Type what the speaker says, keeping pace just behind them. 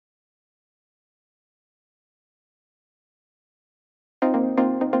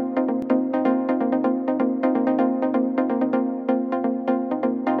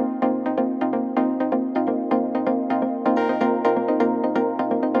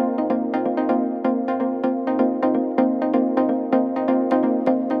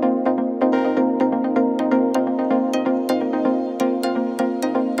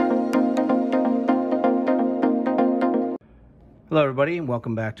Hello everybody and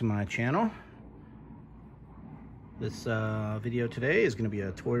welcome back to my channel. This video today is going to be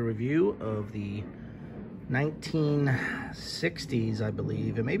a toy review of the 1960s, I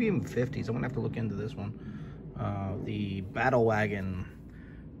believe, and maybe even 50s. I'm going to have to look into this one. The Battlewagon.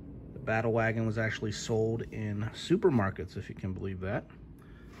 The Battlewagon was actually sold in supermarkets, if you can believe that.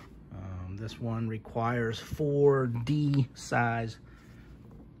 This one requires 4D size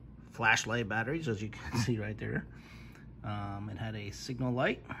flashlight batteries, as you can see right there. It had a signal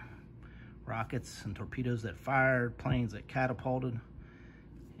light, rockets and torpedoes that fired, planes that catapulted,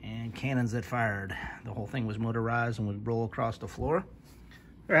 and cannons that fired. The whole thing was motorized and would roll across the floor.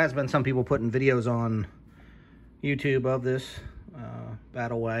 There has been some people putting videos on YouTube of this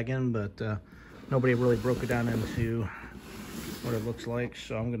Battlewagon, but nobody really broke it down into what it looks like.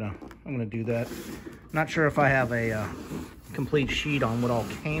 So I'm gonna do that. Not sure if I have a complete sheet on what all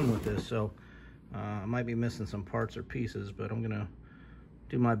came with this, so I might be missing some parts or pieces, but I'm gonna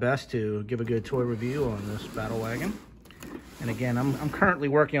do my best to give a good toy review on this Battlewagon. And again, I'm currently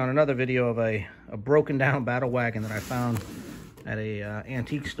working on another video of a broken down Battlewagon that I found at a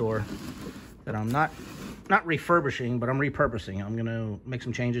antique store that I'm not refurbishing, but I'm repurposing. I'm gonna make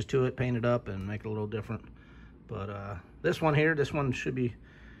some changes to it, paint it up, and make it a little different. But this one should be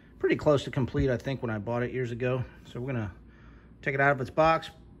pretty close to complete, I think, when I bought it years ago. So we're gonna take it out of its box,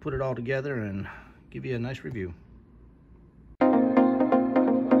 put it all together, and give you a nice review.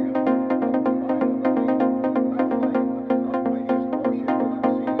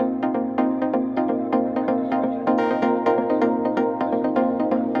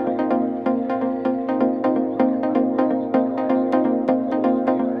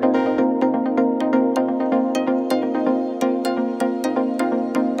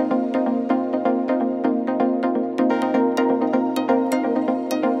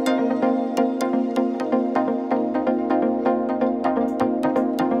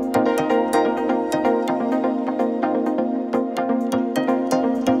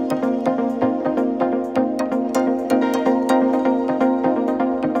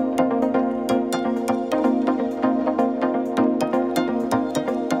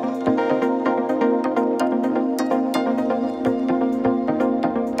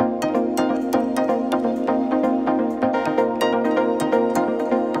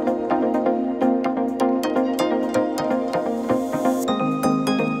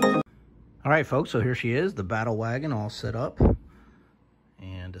 All right, folks, so here she is, the Battlewagon, all set up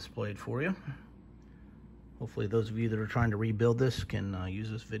and displayed for you. Hopefully those of you that are trying to rebuild this can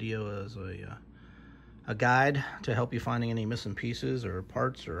use this video as a guide to help you finding any missing pieces or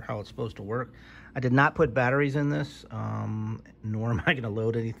parts or how it's supposed to work. I did not put batteries in this, nor am I going to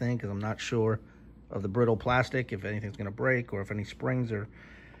load anything because I'm not sure of the brittle plastic, if anything's going to break or if any springs are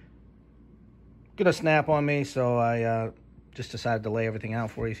going to snap on me. So I just decided to lay everything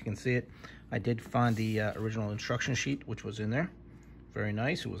out for you so you can see it. I did find the original instruction sheet, which was in there. Very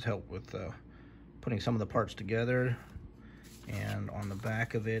nice. It was helped with putting some of the parts together. And on the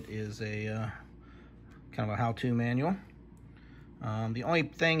back of it is a kind of a how-to manual. The only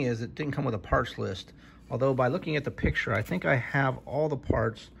thing is it didn't come with a parts list. Although by looking at the picture, I think I have all the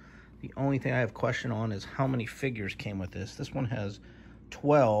parts. The only thing I have question on is how many figures came with this. This one has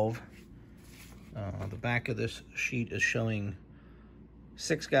 12. The back of this sheet is showing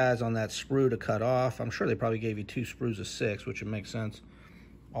 6 guys on that sprue to cut off. I'm sure they probably gave you 2 sprues of 6, which would make sense.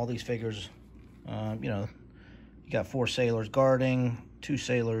 All these figures, you know, you got 4 sailors guarding, 2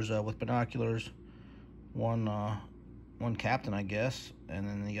 sailors with binoculars, one captain, I guess, and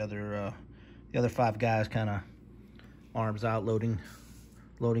then the other 5 guys kind of arms out, loading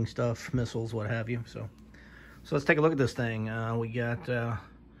stuff, missiles, what have you. So let's take a look at this thing. We got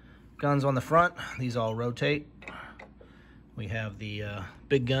guns on the front. These all rotate. We have the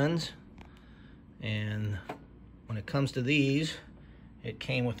big guns, and when it comes to these, it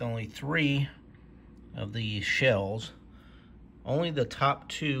came with only 3 of these shells. Only the top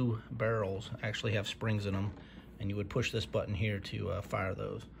 2 barrels actually have springs in them, and you would push this button here to fire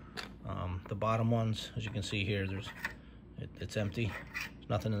those. The bottom ones, as you can see here, it's empty. There's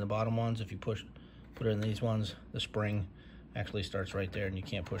nothing in the bottom ones. If you put it in these ones, the spring actually starts right there, and you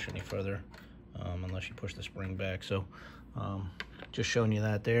can't push any further unless you push the spring back. So just showing you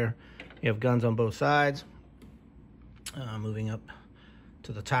that there. You have guns on both sides. Moving up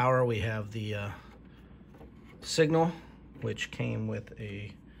to the tower, we have the signal, which came with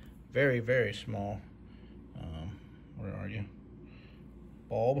a very, very small, where are you,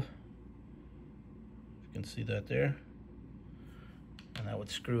 bulb. You can see that there. And that would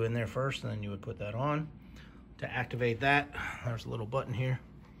screw in there first, and then you would put that on. To activate that, there's a little button here,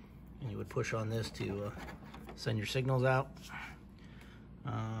 and you would push on this to send your signals out.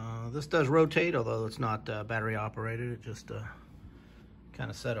 This does rotate, although it's not battery operated. It just kind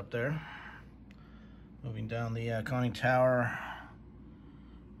of set up there. Moving down the conning tower.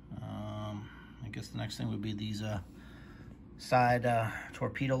 I guess the next thing would be these side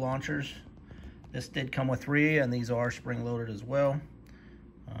torpedo launchers. This did come with 3, and these are spring-loaded as well.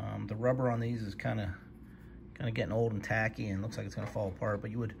 The rubber on these is kind of getting old and tacky, and looks like it's going to fall apart.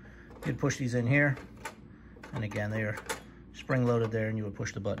 But you'd push these in here, and again, they are spring-loaded there, and you would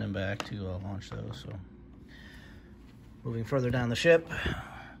push the button in back to launch those. So, moving further down the ship,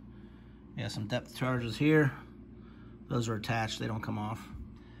 we have some depth charges here. Those are attached; they don't come off.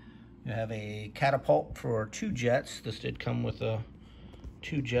 You have a catapult for 2 jets. This did come with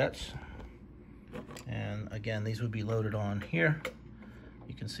 2 jets. And again, these would be loaded on here.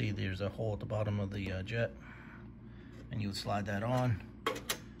 You can see there's a hole at the bottom of the jet. And you would slide that on.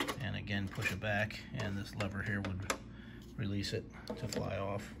 And again, push it back. And this lever here would release it to fly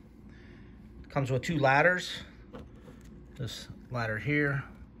off. It comes with 2 ladders. This ladder here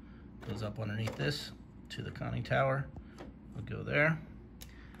goes up underneath this to the conning tower. We'll go there.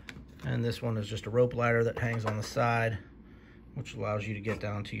 And this one is just a rope ladder that hangs on the side, which allows you to get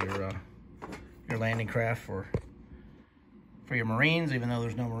down to your landing craft for your Marines, even though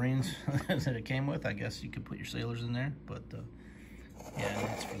there's no Marines that it came with. I guess you could put your sailors in there, but yeah,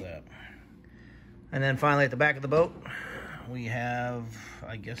 that's for that. And then finally at the back of the boat, we have,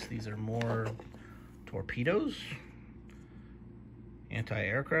 I guess these are more torpedoes,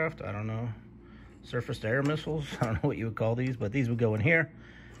 anti-aircraft, I don't know, surface-to-air missiles, I don't know what you would call these, but these would go in here.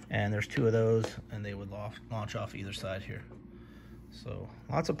 And there's 2 of those, and they would launch off either side here. So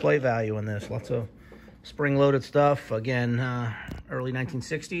lots of play value in this, lots of spring-loaded stuff. Again, early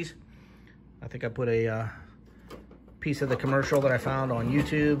 1960s. I think I put a piece of the commercial that I found on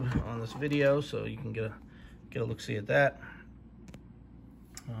YouTube on this video, so you can get a look-see at that.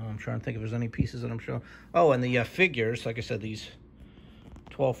 I'm trying to think if there's any pieces that I'm showing. Oh, and the figures, like I said, these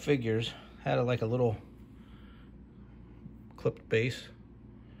 12 figures had like a little clipped base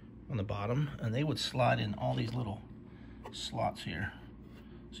on the bottom, and they would slide in all these little slots here.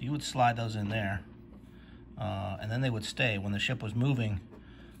 So you would slide those in there, and then they would stay. When the ship was moving,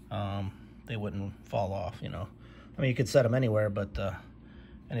 they wouldn't fall off, you know. I mean, you could set them anywhere, but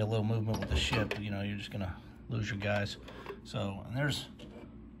any little movement with the ship, you know, you're just gonna lose your guys. So, and there's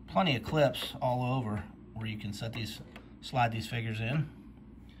plenty of clips all over where you can slide these figures in,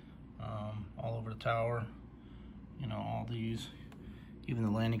 all over the tower, you know, all these. Even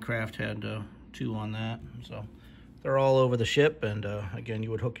the landing craft had 2 on that. So they're all over the ship, and again, you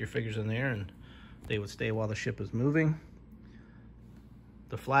would hook your figures in there and they would stay while the ship is moving.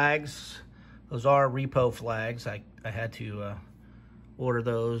 The flags, those are repo flags. I had to order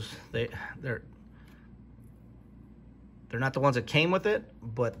those. They're not the ones that came with it,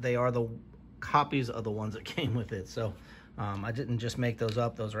 but they are the copies of the ones that came with it. So I didn't just make those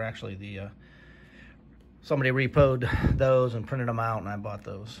up. Those are actually the somebody repoed those and printed them out, and I bought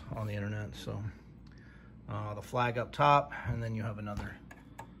those on the internet. So the flag up top, and then you have another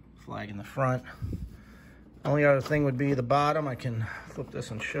flag in the front. Only other thing would be the bottom. I can flip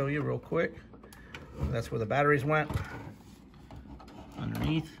this and show you real quick. That's where the batteries went,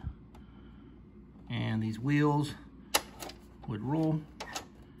 underneath. And these wheels would roll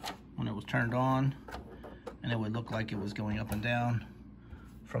when it was turned on, and it would look like it was going up and down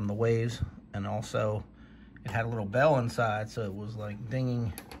from the waves. And also it had a little bell inside, so it was like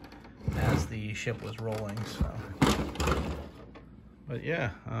dinging as the ship was rolling. So, but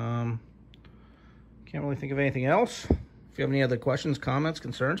yeah, can't really think of anything else. If you have any other questions, comments,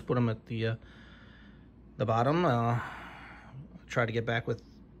 concerns, put them at the bottom. Try to get back with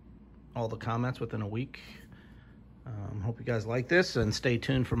all the comments within a week. Hope you guys like this, and stay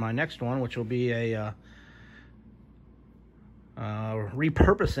tuned for my next one, which will be a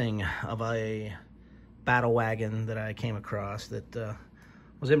repurposing of a Battlewagon that I came across that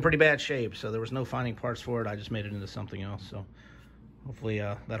was in pretty bad shape. So there was no finding parts for it. I just made it into something else. So hopefully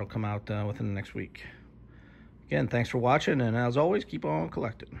that'll come out within the next week. Again, thanks for watching, and as always, keep on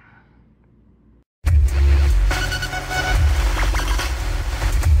collecting.